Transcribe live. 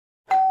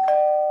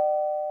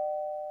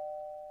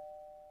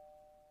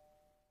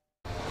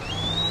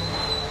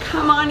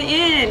come on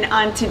in.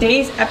 On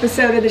today's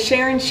episode of the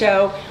Sharon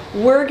Show,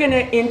 we're gonna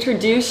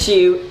introduce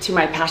you to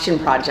my passion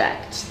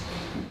project.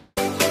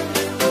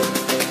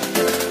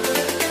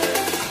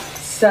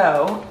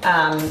 So,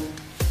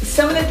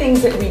 some of the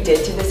things that we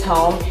did to this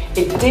home,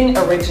 it didn't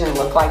originally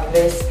look like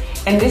this,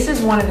 and this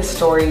is one of the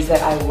stories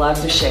that I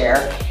love to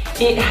share.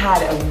 It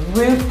had a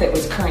roof that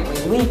was currently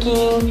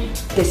leaking.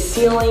 The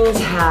ceilings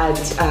had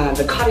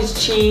the cottage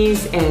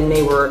cheese and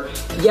they were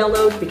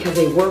yellowed because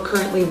they were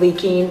currently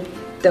leaking.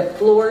 The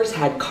floors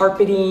had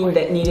carpeting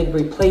that needed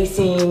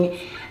replacing.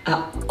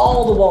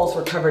 All the walls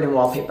were covered in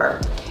wallpaper.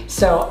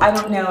 So I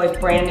don't know if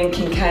Brandon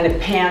can kind of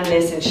pan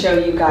this and show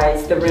you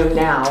guys the room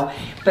now,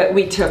 but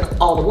we took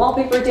all the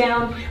wallpaper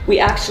down. We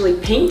actually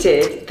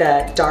painted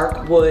the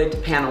dark wood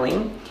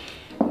paneling,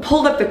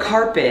 pulled up the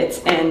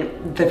carpets,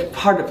 and the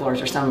hardwood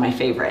floors are some of my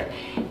favorite.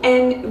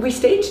 And we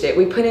staged it.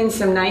 We put in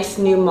some nice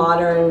new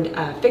modern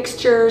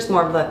fixtures,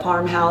 more of the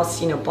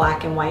farmhouse, you know,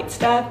 black and white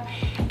stuff,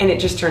 and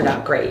it just turned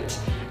out great.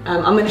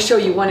 I'm gonna show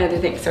you one other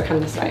thing, so come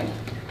this way.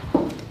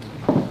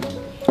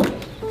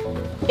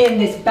 In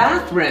this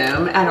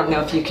bathroom, I don't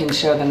know if you can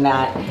show them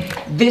that,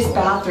 this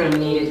bathroom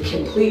needed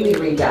completely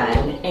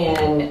redone,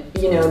 and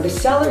you know, the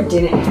seller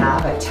didn't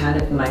have a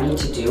ton of money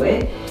to do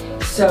it.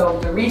 So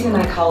the reason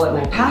I call it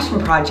my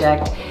passion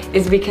project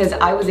is because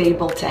I was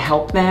able to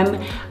help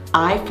them.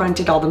 I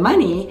fronted all the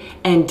money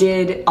and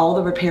did all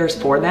the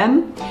repairs for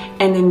them,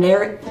 and then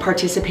they're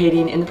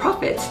participating in the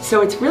profits.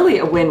 So it's really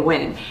a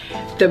win-win.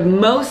 The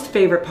most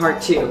favorite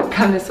part too,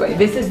 come this way,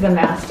 this is the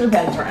master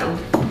bedroom.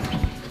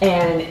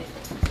 And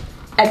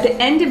at the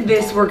end of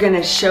this, we're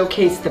gonna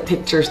showcase the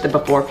pictures, the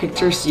before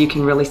pictures, so you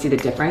can really see the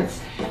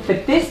difference.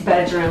 But this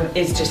bedroom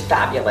is just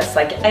fabulous,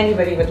 like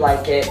anybody would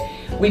like it.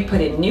 We put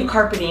in new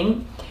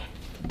carpeting.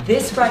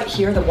 This right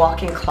here, the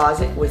walk-in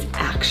closet, was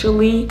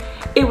actually,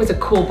 it was a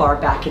cool bar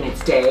back in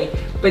its day,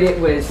 but it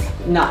was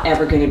not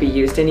ever gonna be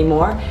used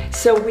anymore.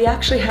 So we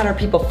actually had our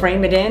people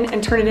frame it in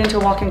and turn it into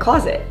a walk-in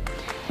closet.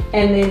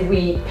 And then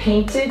we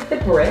painted the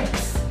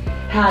bricks,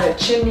 had a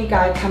chimney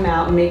guy come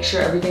out and make sure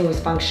everything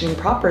was functioning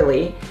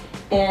properly,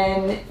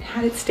 and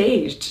had it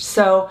staged.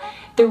 So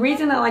the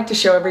reason I like to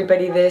show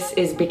everybody this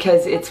is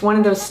because it's one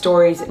of those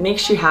stories that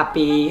makes you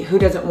happy. Who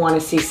doesn't want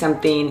to see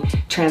something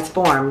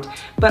transformed?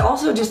 But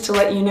also just to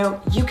let you know,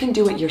 you can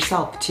do it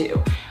yourself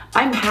too.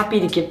 I'm happy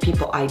to give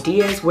people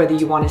ideas whether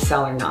you want to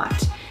sell or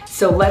not.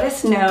 So let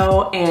us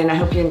know, and I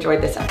hope you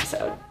enjoyed this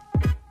episode.